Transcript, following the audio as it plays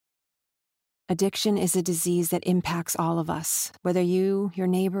Addiction is a disease that impacts all of us. Whether you, your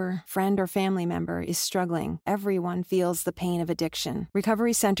neighbor, friend, or family member is struggling, everyone feels the pain of addiction.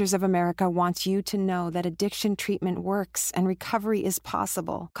 Recovery Centers of America wants you to know that addiction treatment works and recovery is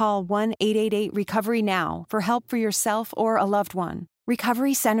possible. Call 1-888-RECOVERY now for help for yourself or a loved one.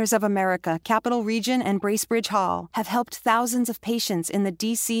 Recovery Centers of America, Capital Region, and Bracebridge Hall have helped thousands of patients in the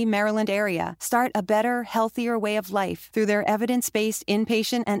D.C., Maryland area start a better, healthier way of life through their evidence-based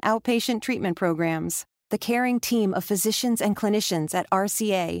inpatient and outpatient treatment programs. The caring team of physicians and clinicians at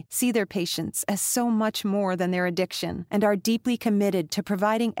RCA see their patients as so much more than their addiction and are deeply committed to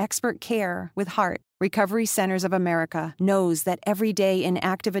providing expert care with heart. Recovery Centers of America knows that every day in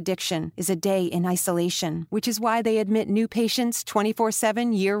active addiction is a day in isolation, which is why they admit new patients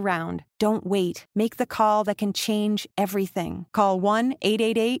 24/7 year-round. Don't wait. Make the call that can change everything. Call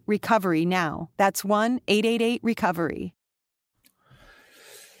 1-888-RECOVERY now. That's 1-888-RECOVERY.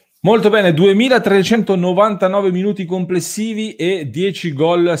 Molto bene, 2399 minuti complessivi e 10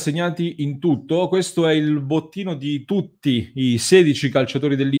 gol segnati in tutto. Questo è il bottino di tutti i 16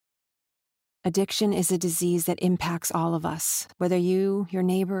 calciatori dell'Inter. Addiction is a disease that impacts all of us. Whether you, your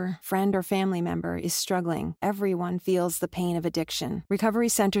neighbor, friend, or family member is struggling, everyone feels the pain of addiction. Recovery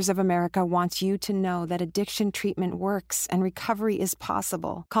Centers of America wants you to know that addiction treatment works and recovery is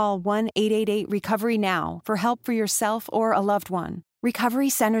possible. Call 1-888-RECOVERY now for help for yourself or a loved one. Recovery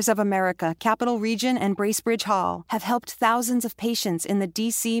Centers of America, Capital Region, and Bracebridge Hall have helped thousands of patients in the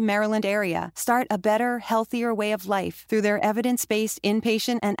D.C., Maryland area start a better, healthier way of life through their evidence-based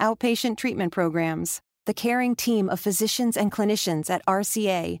inpatient and outpatient treatment programs. The caring team of physicians and clinicians at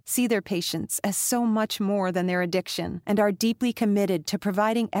RCA see their patients as so much more than their addiction and are deeply committed to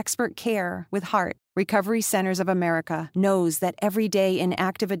providing expert care with heart. Recovery Centers of America knows that every day in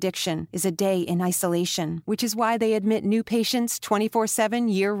active addiction is a day in isolation, which is why they admit new patients 24/7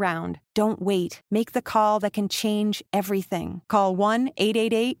 year-round. Don't wait. Make the call that can change everything. Call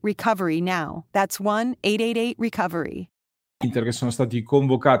 1-888-RECOVERY now. That's 1-888-RECOVERY. Inter che sono stati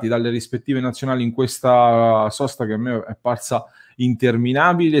convocati dalle rispettive nazionali in questa sosta che a me è parsa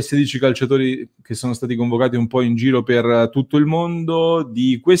interminabile, 16 calciatori che sono stati convocati un po' in giro per tutto il mondo.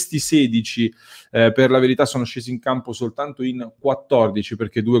 Di questi 16 per la verità sono scesi in campo soltanto in 14,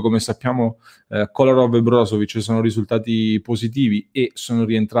 perché 2, come sappiamo, Kolarov e Brozovic, sono risultati positivi e sono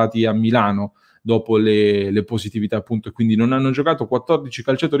rientrati a Milano dopo le positività, appunto, e quindi non hanno giocato. 14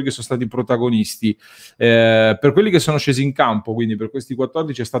 calciatori che sono stati protagonisti. Per quelli che sono scesi in campo, quindi per questi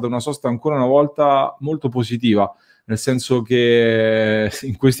 14, è stata una sosta ancora una volta molto positiva, nel senso che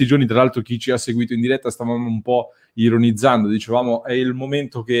in questi giorni, tra l'altro, chi ci ha seguito in diretta stavamo un po' ironizzando, dicevamo è il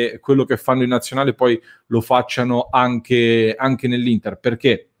momento che quello che fanno in Nazionale poi lo facciano anche nell'Inter,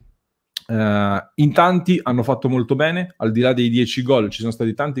 perché in tanti hanno fatto molto bene. Al di là dei 10 gol ci sono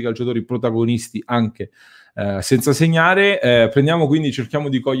stati tanti calciatori protagonisti anche senza segnare. Cerchiamo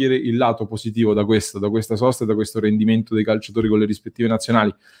di cogliere il lato positivo da questa sosta e da questo rendimento dei calciatori con le rispettive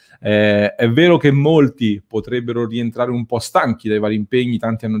nazionali. È vero che molti potrebbero rientrare un po' stanchi dai vari impegni,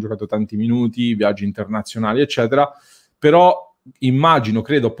 tanti hanno giocato tanti minuti, viaggi internazionali eccetera, però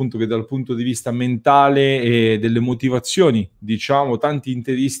credo appunto che dal punto di vista mentale e delle motivazioni, diciamo, tanti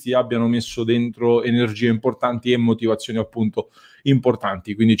interisti abbiano messo dentro energie importanti e motivazioni appunto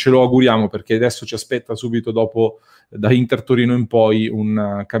importanti, quindi ce lo auguriamo, perché adesso ci aspetta subito dopo, da Inter Torino in poi,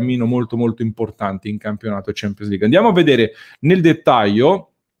 un cammino molto molto importante in campionato e Champions League. Andiamo a vedere nel dettaglio.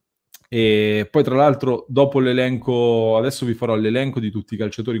 E poi, tra l'altro, dopo l'elenco, adesso vi farò l'elenco di tutti i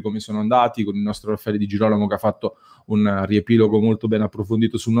calciatori come sono andati, con il nostro Raffaele Di Girolamo che ha fatto un riepilogo molto ben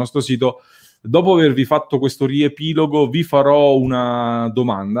approfondito sul nostro sito. Dopo avervi fatto questo riepilogo vi farò una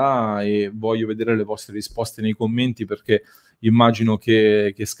domanda e voglio vedere le vostre risposte nei commenti, perché immagino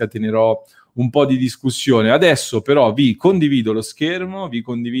che scatenerò un po' di discussione. Adesso però vi condivido lo schermo, vi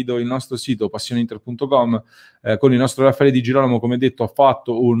condivido il nostro sito passioneinter.com con il nostro Raffaele Di Girolamo. Come detto, ha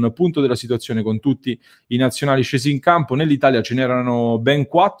fatto un punto della situazione con tutti i nazionali scesi in campo. Nell'Italia ce n'erano ben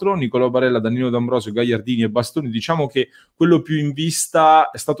 4: Nicolò Barella, Danilo D'Ambrosio, Gagliardini e Bastoni. Diciamo che quello più in vista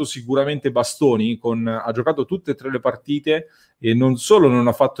è stato sicuramente Bastoni, ha giocato tutte e 3 le partite e non solo non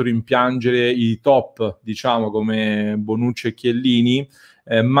ha fatto rimpiangere i top, diciamo, come Bonucci e Chiellini,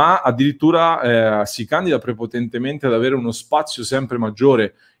 ma addirittura si candida prepotentemente ad avere uno spazio sempre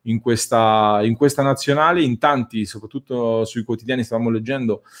maggiore in questa nazionale. In tanti, soprattutto sui quotidiani, stavamo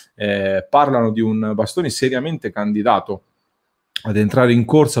leggendo, parlano di un Bastoni seriamente candidato ad entrare in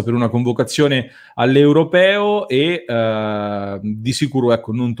corsa per una convocazione all'Europeo e di sicuro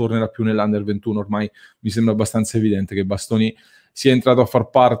non tornerà più nell'Under 21. Ormai mi sembra abbastanza evidente che Bastoni sia entrato a far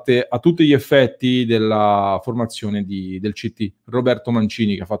parte a tutti gli effetti della formazione del CT. Roberto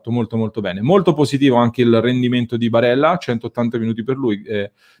Mancini, che ha fatto molto molto bene. Molto positivo anche il rendimento di Barella, 180 minuti per lui,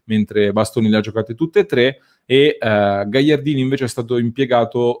 mentre Bastoni le ha giocate tutte e tre, e Gagliardini invece è stato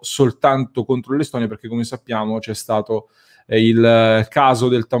impiegato soltanto contro l'Estonia, perché come sappiamo c'è stato il caso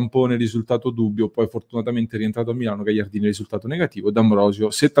del tampone risultato dubbio, poi fortunatamente è rientrato a Milano. Gagliardini risultato negativo.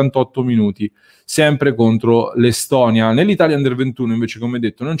 D'Ambrosio 78 minuti sempre contro l'Estonia. Nell'Italia Under 21 invece, come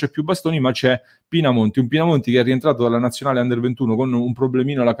detto, non c'è più Bastoni ma c'è Pinamonti, un Pinamonti che è rientrato dalla Nazionale Under 21 con un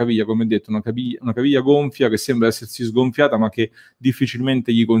problemino alla caviglia, come detto, una caviglia gonfia che sembra essersi sgonfiata ma che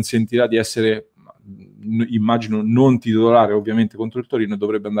difficilmente gli consentirà di essere, immagino, non titolare ovviamente contro il Torino,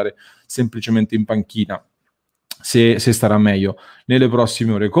 dovrebbe andare semplicemente in panchina se starà meglio nelle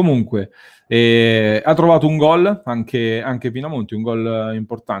prossime ore. Comunque ha trovato un gol anche Pinamonti, un gol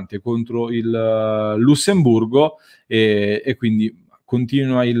importante contro il Lussemburgo, e quindi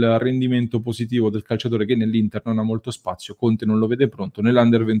continua il rendimento positivo del calciatore che nell'Inter non ha molto spazio. Conte non lo vede pronto,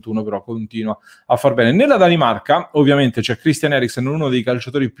 nell'Under 21 però continua a far bene. Nella Danimarca ovviamente c'è Christian Eriksen, uno dei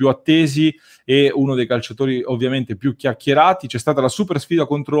calciatori più attesi e uno dei calciatori ovviamente più chiacchierati. C'è stata la super sfida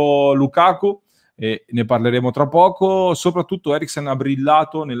contro Lukaku, e ne parleremo tra poco. Soprattutto Eriksen ha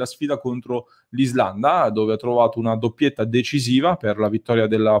brillato nella sfida contro l'Islanda, dove ha trovato una doppietta decisiva per la vittoria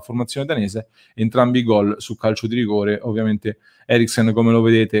della formazione danese, entrambi i gol su calcio di rigore. Ovviamente Eriksen, come lo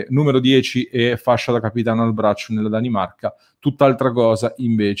vedete, numero 10 e fascia da capitano al braccio nella Danimarca. Tutt'altra cosa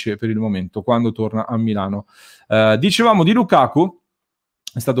invece per il momento quando torna a Milano. Dicevamo di Lukaku,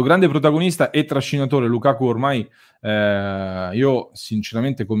 è stato grande protagonista e trascinatore. Lukaku ormai io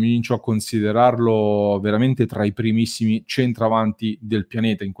sinceramente comincio a considerarlo veramente tra i primissimi centravanti del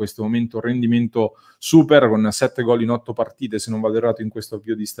pianeta in questo momento. Rendimento super, con 7 gol in 8 partite se non vado errato in questo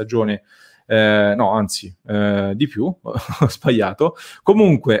avvio di stagione. No, anzi, di più, ho sbagliato.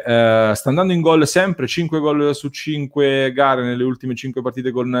 Comunque sta andando in gol sempre, 5 gol su 5 gare nelle ultime 5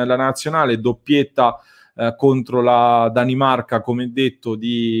 partite con la Nazionale, doppietta contro la Danimarca, come detto,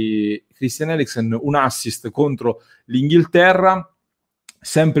 di Christian Eriksen, un assist contro l'Inghilterra,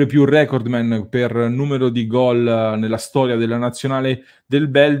 sempre più recordman per numero di gol nella storia della Nazionale del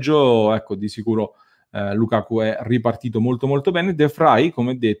Belgio. Ecco, di sicuro Lukaku è ripartito molto molto bene. De Vrij,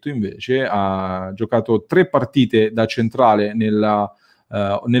 come detto, invece ha giocato 3 partite da centrale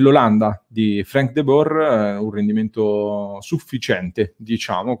nell'Olanda di Frank de Boer, un rendimento sufficiente,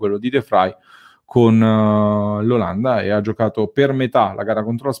 diciamo, quello di De Vrij con l'Olanda, e ha giocato per metà la gara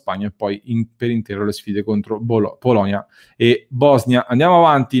contro la Spagna e poi per intero le sfide contro Polonia e Bosnia. Andiamo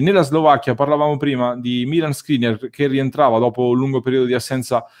avanti. Nella Slovacchia parlavamo prima di Milan Skriniar, che rientrava dopo un lungo periodo di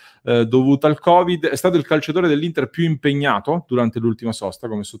assenza dovuta al Covid. È stato il calciatore dell'Inter più impegnato durante l'ultima sosta,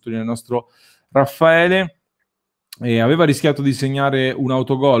 come sottolinea il nostro Raffaele, e aveva rischiato di segnare un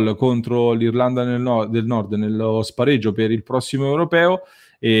autogol contro l'Irlanda del Nord nello spareggio per il prossimo europeo,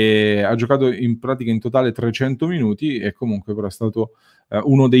 e ha giocato in pratica in totale 300 minuti, e comunque però è stato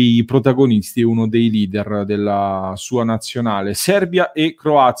uno dei protagonisti, uno dei leader della sua nazionale. Serbia e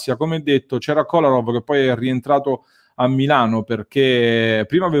Croazia, come detto, c'era Kolarov che poi è rientrato a Milano perché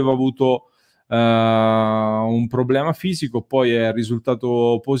prima aveva avuto un problema fisico, poi è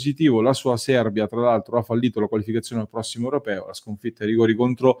risultato positivo. La sua Serbia, tra l'altro, ha fallito la qualificazione al prossimo europeo, la sconfitta ai rigori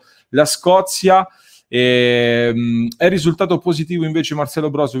contro la Scozia. È risultato positivo invece Marcelo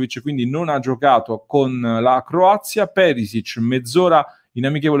Brozovic, quindi non ha giocato con la Croazia. Perisic mezz'ora in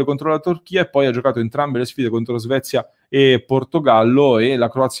amichevole contro la Turchia, e poi ha giocato entrambe le sfide contro Svezia e Portogallo, e la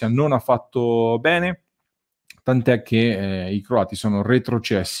Croazia non ha fatto bene, tant'è che i croati sono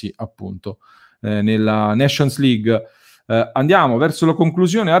retrocessi appunto nella Nations League. Andiamo verso la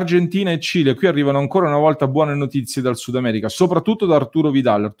conclusione. Argentina e Cile, qui arrivano ancora una volta buone notizie dal Sud America, soprattutto da Arturo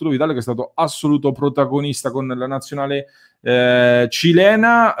Vidal che è stato assoluto protagonista con la nazionale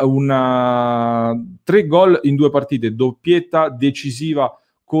cilena. 3 gol in 2 partite, doppietta decisiva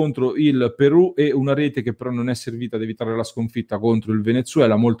contro il Perù e una rete che però non è servita ad evitare la sconfitta contro il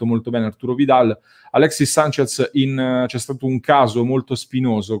Venezuela. Molto molto bene Arturo Vidal. Alexis Sanchez, c'è stato un caso molto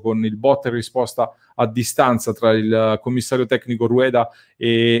spinoso con il botta e risposta a distanza tra il commissario tecnico Rueda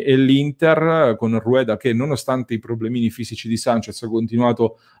e l'Inter, con Rueda che nonostante i problemini fisici di Sanchez ha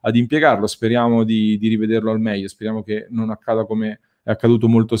continuato ad impiegarlo. Speriamo di rivederlo al meglio, speriamo che non accada come è accaduto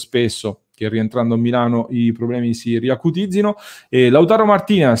molto spesso, che rientrando a Milano i problemi si riacutizzino. E Lautaro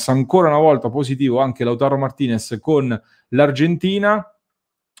Martinez, ancora una volta positivo anche Lautaro Martinez con l'Argentina.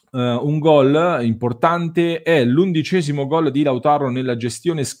 Un gol importante, è l'11° gol di Lautaro nella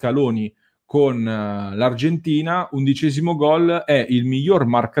gestione Scaloni con l'Argentina, 11° gol, è il miglior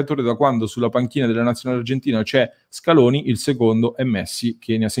marcatore da quando sulla panchina della nazionale argentina c'è Scaloni, il secondo è Messi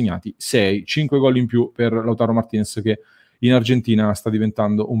che ne ha segnati 6, 5 gol in più per Lautaro Martinez che in Argentina sta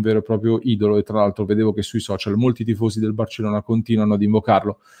diventando un vero e proprio idolo e tra l'altro vedevo che sui social molti tifosi del Barcellona continuano ad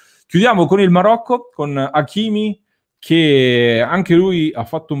invocarlo. Chiudiamo con il Marocco, con Hakimi, che anche lui ha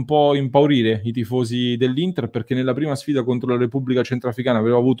fatto un po' impaurire i tifosi dell'Inter perché nella prima sfida contro la Repubblica Centrafricana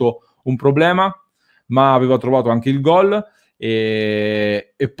aveva avuto un problema, ma aveva trovato anche il gol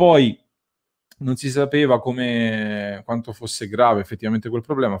e poi non si sapeva quanto fosse grave effettivamente quel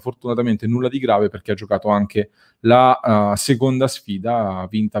problema. Fortunatamente nulla di grave perché ha giocato anche la seconda sfida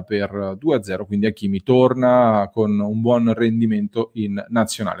vinta per 2-0, quindi Hakimi torna con un buon rendimento in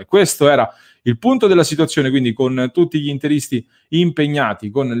nazionale. Questo era il punto della situazione, quindi con tutti gli interisti impegnati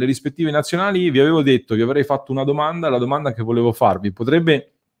con le rispettive nazionali. Vi avevo detto, vi avrei fatto una domanda, la domanda che volevo farvi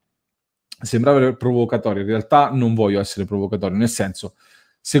potrebbe sembrare provocatoria, in realtà non voglio essere provocatorio, nel senso,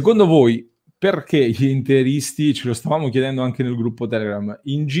 secondo voi perché gli interisti, ce lo stavamo chiedendo anche nel gruppo Telegram,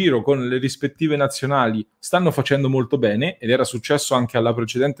 in giro con le rispettive nazionali stanno facendo molto bene, ed era successo anche alla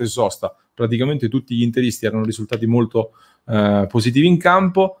precedente sosta, praticamente tutti gli interisti erano risultati molto positivi in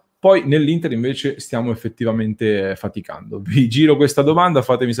campo, poi nell'Inter invece stiamo effettivamente faticando. Vi giro questa domanda,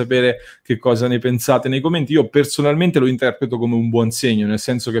 fatemi sapere che cosa ne pensate nei commenti. Io personalmente lo interpreto come un buon segno, nel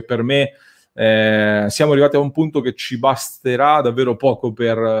senso che per me siamo arrivati a un punto che ci basterà davvero poco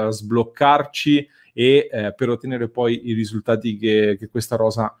per sbloccarci e per ottenere poi i risultati che questa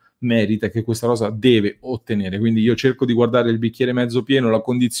rosa merita e che questa rosa deve ottenere. Quindi io cerco di guardare il bicchiere mezzo pieno, la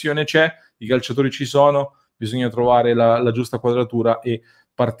condizione c'è, i calciatori ci sono, bisogna trovare la giusta quadratura e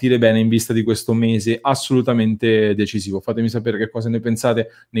partire bene in vista di questo mese assolutamente decisivo. Fatemi sapere che cosa ne pensate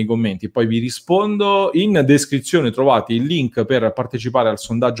nei commenti, poi vi rispondo. In descrizione trovate il link per partecipare al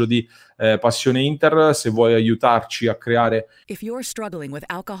sondaggio di Passione Inter, se vuoi aiutarci a creare. If you're struggling with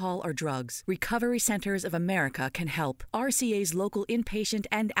alcohol or drugs, Recovery Centers of America can help. RCA's local inpatient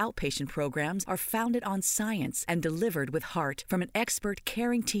and outpatient programs are founded on science and delivered with heart from an expert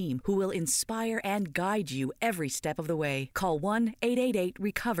caring team who will inspire and guide you every step of the way. Call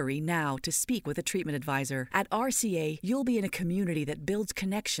 1-888-RECOVERY now to speak with a treatment advisor. At RCA, you'll be in a community that builds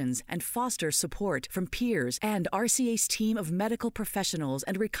connections and fosters support from peers and RCA's team of medical professionals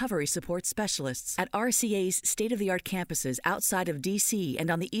and recovery support specialists. At RCA's state-of-the-art campuses outside of D.C. and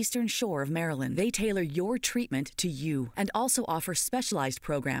on the eastern shore of Maryland, they tailor your treatment to you and also offer specialized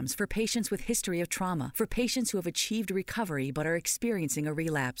programs for patients with history of trauma, for patients who have achieved recovery but are experiencing a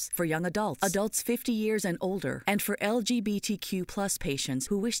relapse, for young adults, adults 50 years and older, and for LGBTQ+ patients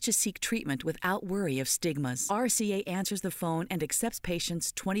who wish to seek treatment without worry of stigmas. RCA answers the phone and accepts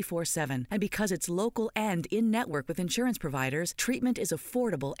patients 24/7. And because it's local and in-network with insurance providers, treatment is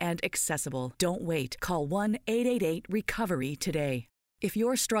affordable and accessible. Don't wait. Call 1-888-RECOVERY today. If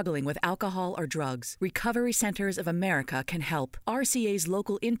you're struggling with alcohol or drugs, Recovery Centers of America can help. RCA's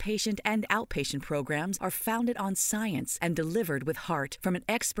local inpatient and outpatient programs are founded on science and delivered with heart from an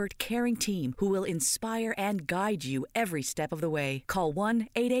expert caring team who will inspire and guide you every step of the way. Call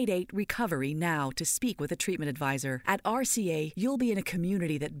 1-888-RECOVERY now to speak with a treatment advisor. At RCA, you'll be in a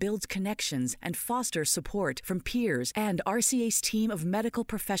community that builds connections and fosters support from peers and RCA's team of medical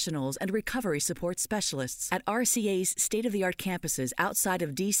professionals and recovery support specialists. At RCA's state-of-the-art campuses outside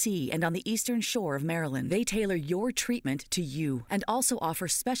of D.C. and on the eastern shore of Maryland, they tailor your treatment to you and also offer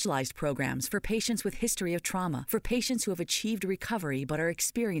specialized programs for patients with history of trauma, for patients who have achieved recovery but are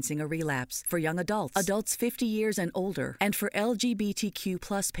experiencing a relapse, for young adults, adults 50 years and older, and for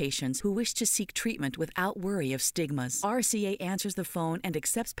LGBTQ+ patients who wish to seek treatment without worry of stigmas. RCA answers the phone and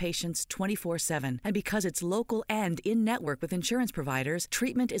accepts patients 24/7. And because it's local and in-network with insurance providers,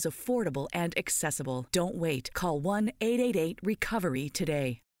 treatment is affordable and accessible. Don't wait. Call 1-888-RECOVERY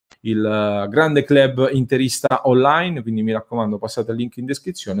today. Il grande club interista online, quindi mi raccomando passate il link in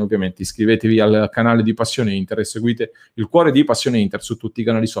descrizione, ovviamente iscrivetevi al canale di Passione Inter e seguite il cuore di Passione Inter su tutti i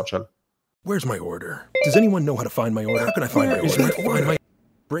canali social. Where's my order? Does anyone know how to find my order? How can I find my order?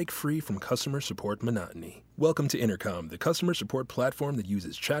 Break free from customer support monotony. Welcome to Intercom, the customer support platform that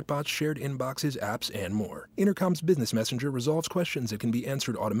uses chatbots, shared inboxes, apps, and more. Intercom's business messenger resolves questions that can be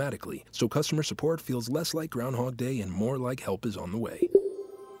answered automatically, so customer support feels less like Groundhog Day and more like help is on the way.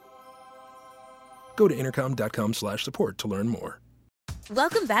 Go to intercom.com/support to learn more.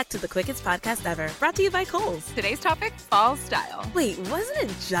 Welcome back to the quickest podcast ever, brought to you by Kohl's. Today's topic, fall style. Wait, wasn't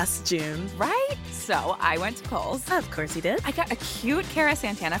it just June? Right? So I went to Kohl's. Of course you did. I got a cute Cara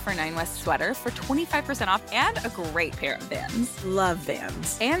Santana for 9 West sweater for 25% off and a great pair of Vans. Love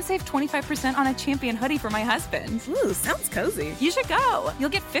Vans. And saved 25% on a Champion hoodie for my husband. Ooh, sounds cozy. You should go. You'll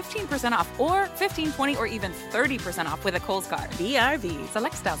get 15% off or 15, 20, or even 30% off with a Kohl's card. BRB.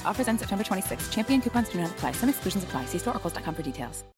 Select styles. Offers end September 26th. Champion coupons do not apply. Some exclusions apply. See store or Kohl's.com for details.